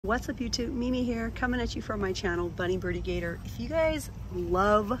What's up YouTube, Mimi here, coming at you from my channel, Bunny Birdy Gator. If you guys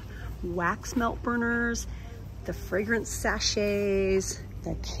love wax melt burners, the fragrance sachets,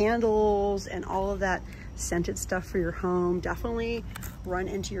 the candles, and all of that scented stuff for your home, definitely run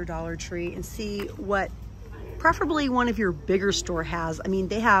into your Dollar Tree and see what preferably one of your bigger store has. I mean,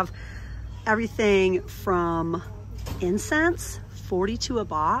 they have everything from incense, 42 a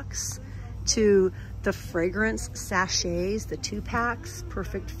box, to the fragrance sachets, the 2-packs,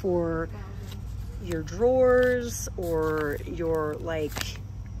 perfect for your drawers or your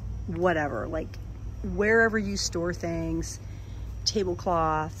whatever, wherever you store things,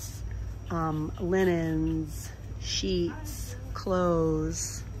 tablecloths, linens, sheets,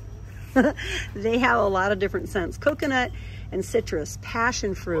 clothes. They have a lot of different scents: coconut and citrus,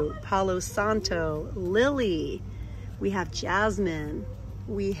 passion fruit, palo santo, lily. We have jasmine.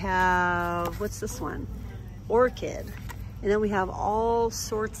 We have, what's this one? Orchid. And then we have all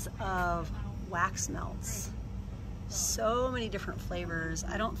sorts of wax melts. So many different flavors.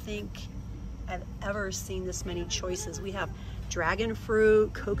 I don't think I've ever seen this many choices. We have dragon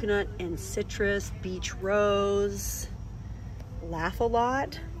fruit, coconut and citrus, beach rose,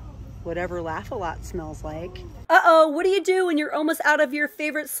 Laugh-A-Lot, whatever Laugh-A-Lot smells like. Uh-oh, what do you do when you're almost out of your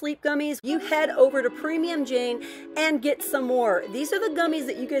favorite sleep gummies? You head over to Premium Jane and get some more. These are the gummies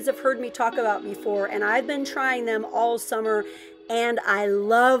that you guys have heard me talk about before, and I've been trying them all summer, and I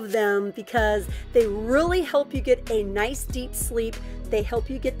love them because they really help you get a nice deep sleep. They help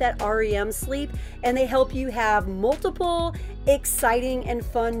you get that REM sleep, and they help you have multiple exciting and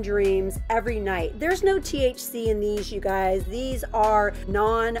fun dreams every night. There's no THC in these, you guys. These are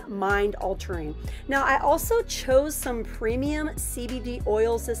non-mind altering. Now, I also chose some premium CBD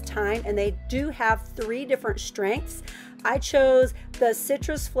oils this time, and they do have 3 different strengths. I chose the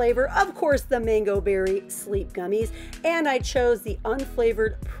citrus flavor, of course, the mango berry sleep gummies, and I chose the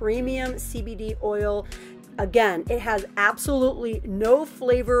unflavored premium CBD oil. Again, it has absolutely no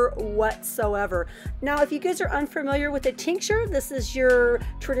flavor whatsoever. Now, if you guys are unfamiliar with a tincture, this is your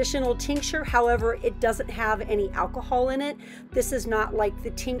traditional tincture. However, it doesn't have any alcohol in it. This is not like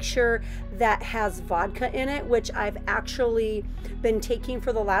the tincture that has vodka in it, which I've actually been taking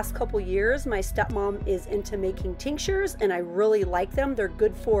for the last couple years. My stepmom is into making tinctures, and I really like them. They're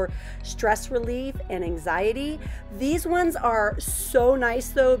good for stress relief and anxiety. These ones are so nice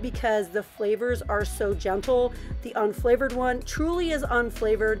though, because the flavors are so gentle. The unflavored one truly is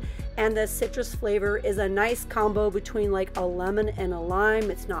unflavored, and the citrus flavor is a nice combo between like a lemon and a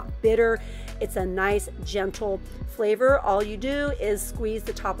lime. It's not bitter. It's a nice gentle flavor. All you do is squeeze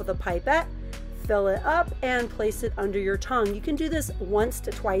the top of the pipette, fill it up, and place it under your tongue. You can do this once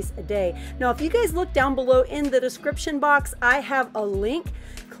to twice a day. Now, if you guys look down below in the description box, I have a link.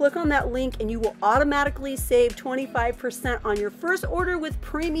 Click on that link and you will automatically save 25% on your first order with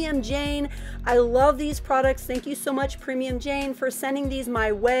Premium Jane. I love these products. Thank you so much, Premium Jane, for sending these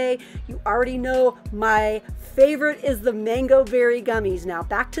my way. You already know my favorite is the mango berry gummies. Now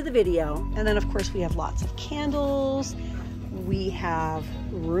back to the video. And then of course we have lots of candles. We have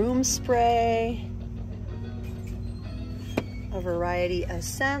room spray, a variety of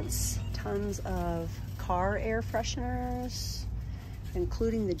scents, tons of car air fresheners,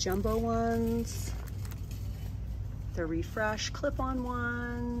 including the jumbo ones, the refresh clip-on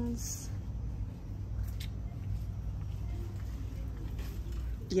ones.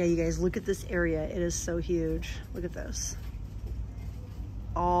 Yeah, you guys, look at this area. It is so huge. Look at this.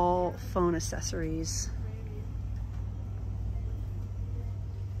 All phone accessories.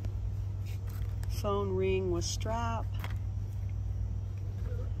 Phone ring with strap.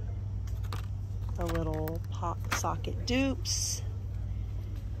 The little pop socket dupes.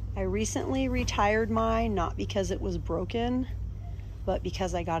 I recently retired mine, not because it was broken, but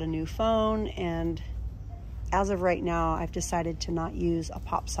because I got a new phone, and as of right now, I've decided to not use a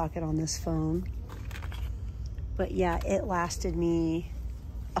pop socket on this phone. But yeah, it lasted me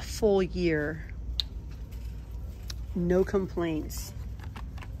a full year. No complaints.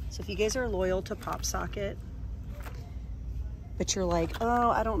 So if you guys are loyal to pop socket, but you're like, oh,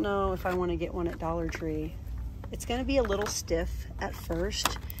 I don't know if I want to get one at Dollar Tree, it's going to be a little stiff at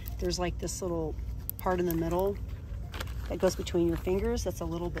first. There's like this little part in the middle that goes between your fingers that's a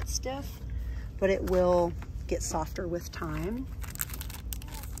little bit stiff, but it will get softer with time.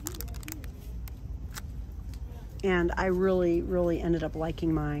 And I really, really ended up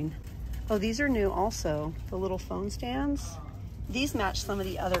liking mine. Oh, these are new also, the little phone stands. These match some of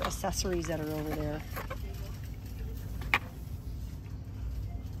the other accessories that are over there.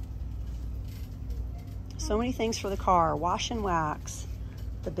 So many things for the car. Wash and wax,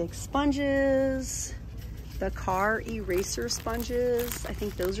 the big sponges, The car eraser sponges, I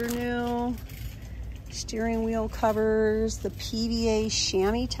think those are new. Steering wheel covers, the PVA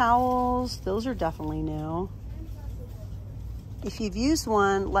chamois towels, those are definitely new. If you've used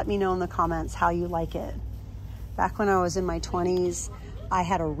one, let me know in the comments how you like it. Back when I was in my 20s, I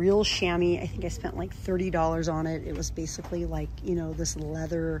had a real chamois. I think I spent like $30 on it. It was basically like, you know, this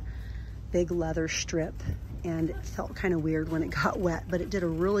leather, big leather strip, and it felt kind of weird when it got wet, but it did a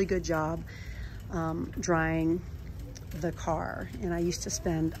really good job drying the car. And I used to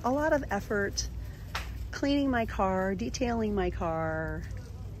spend a lot of effort cleaning my car, detailing my car,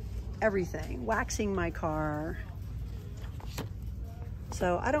 everything, waxing my car.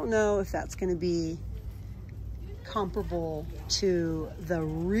 So I don't know if that's going to be comparable to the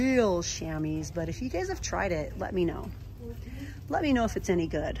real chamois, but if you guys have tried it, let me know. Let me know if it's any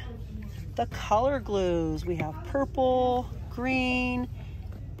good. The color glues, we have purple, green,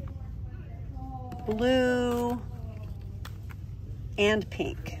 blue, and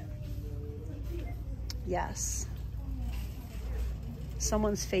pink. Yes.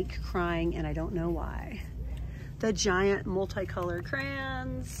 Someone's fake crying and I don't know why. The giant multicolored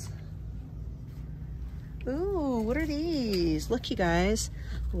crayons. Ooh, what are these? Look, you guys,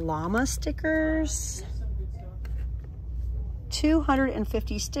 llama stickers.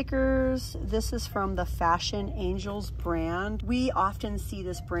 250 stickers. This is from the Fashion Angels brand. We often see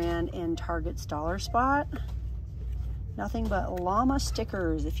this brand in Target's Dollar Spot. Nothing but llama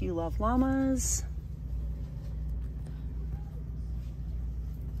stickers if you love llamas.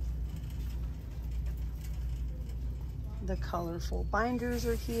 The colorful binders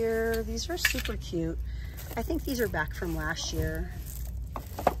are here. These are super cute. I think these are back from last year.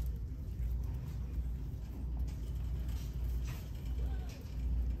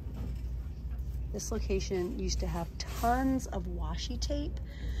 This location used to have tons of washi tape,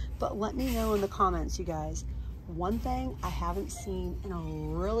 but let me know in the comments, you guys. One thing I haven't seen in a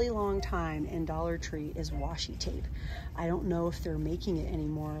really long time in Dollar Tree is washi tape. I don't know if they're making it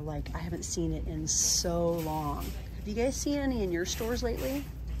anymore. Like, I haven't seen it in so long. Have you guys seen any in your stores lately?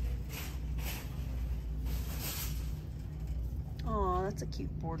 Oh, that's a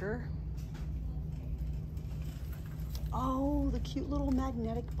cute border. Oh, the cute little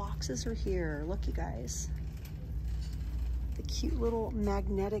magnetic boxes are here. Look, you guys. The cute little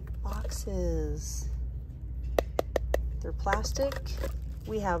magnetic boxes. They're plastic.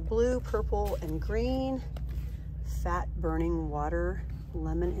 We have blue, purple, and green. Fat burning water,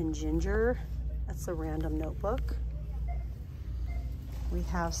 lemon and ginger. That's a random notebook. We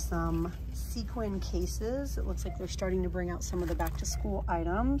have some sequin cases. It looks like they're starting to bring out some of the back to school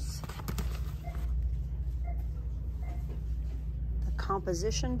items. The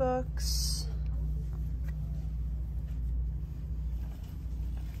composition books.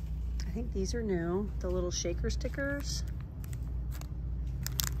 I think these are new, the little shaker stickers.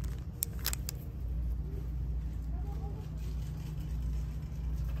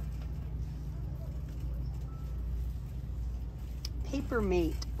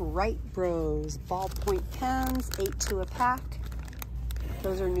 Papermate Right Bros ballpoint pens, 8 a pack.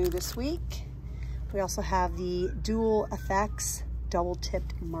 Those are new this week. We also have the Dual Effects double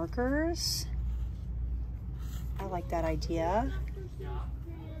tipped markers. I like that idea.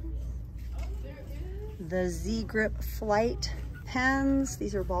 The Z-Grip Flight pens.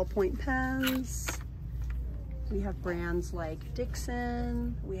 These are ballpoint pens. We have brands like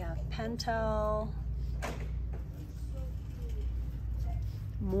Dixon. We have Pentel.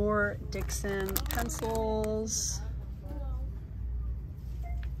 More Dixon pencils.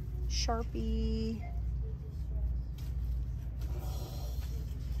 Sharpie.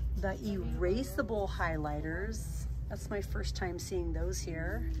 The erasable highlighters. That's my first time seeing those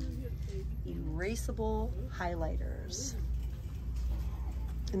here. Erasable highlighters.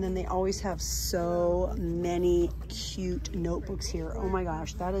 And then they always have so many cute notebooks here. Oh my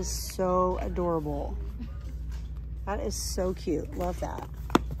gosh, that is so adorable. That is so cute. Love that.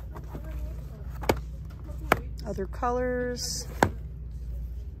 Other colors.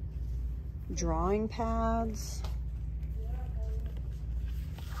 Drawing pads.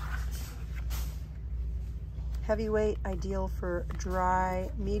 Heavyweight, ideal for dry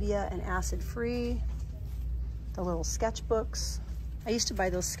media and acid-free. The little sketchbooks. I used to buy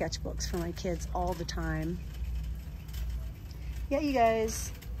those sketchbooks for my kids all the time. Yeah, you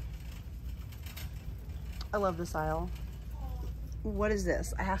guys. I love this aisle. What is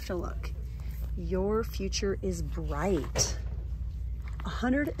this? I have to look. Your future is bright.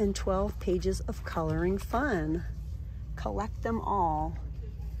 112 pages of coloring fun. Collect them all.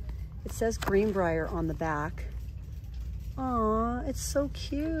 It says Greenbrier on the back. Aw, it's so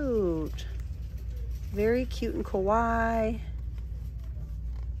cute. Very cute and kawaii.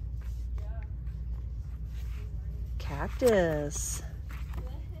 Cactus.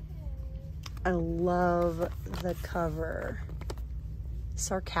 I love the cover.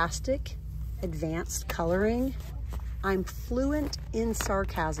 Sarcastic, advanced coloring. I'm fluent in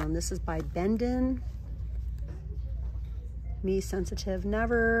sarcasm. This is by Bendon. Me sensitive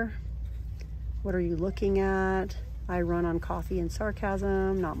never. What are you looking at? I run on coffee and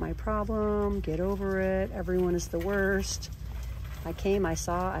sarcasm, not my problem. Get over it. Everyone is the worst. I came, I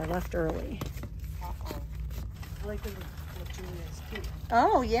saw, I left early. I like the Julia's too.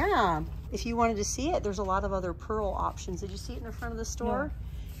 Oh yeah. If you wanted to see it, there's a lot of other pearl options. Did you see it in the front of the store?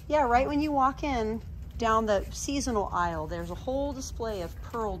 No. Yeah, right when you walk in down the seasonal aisle, there's a whole display of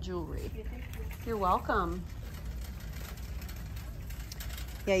pearl jewelry. You're welcome.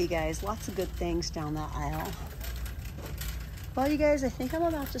 Yeah, you guys, lots of good things down that aisle. Well, you guys, I think I'm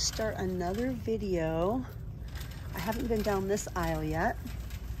about to start another video. I haven't been down this aisle yet.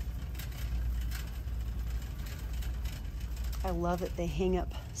 I love it. They hang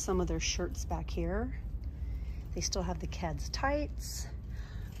up some of their shirts back here. They still have the Keds tights.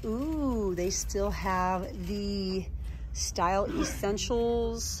 Ooh, they still have the Style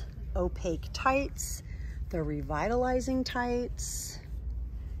Essentials opaque tights, the revitalizing tights.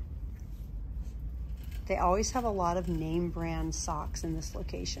 They always have a lot of name brand socks in this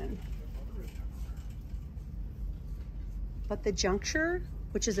location. But the Juncture,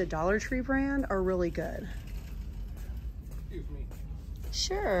 which is a Dollar Tree brand, are really good. Excuse me.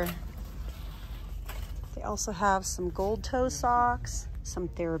 Sure. They also have some gold toe socks, some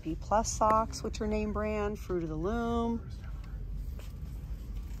Therapy Plus socks, which are name brand, Fruit of the Loom.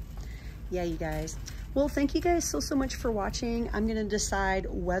 Yeah, you guys. Well, thank you guys so much for watching. I'm gonna decide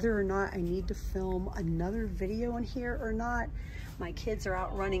whether or not I need to film another video in here or not. My kids are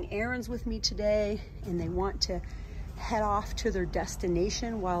out running errands with me today and they want to head off to their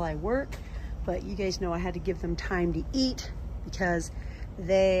destination while I work. But you guys know I had to give them time to eat because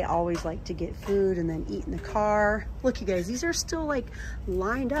they always like to get food and then eat in the car. Look, you guys, these are still like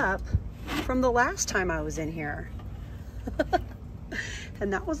lined up from the last time I was in here.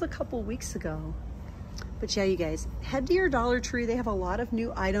 And that was a couple weeks ago. But yeah, you guys, head to your Dollar Tree. They have a lot of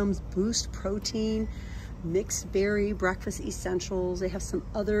new items, Boost Protein, Mixed Berry, Breakfast Essentials. They have some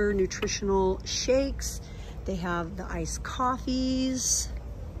other nutritional shakes. They have the iced coffees.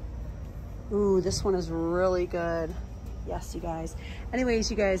 Ooh, this one is really good. Yes, you guys. Anyways,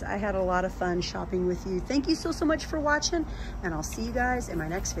 you guys, I had a lot of fun shopping with you. Thank you so much for watching, and I'll see you guys in my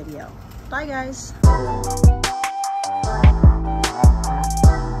next video. Bye, guys.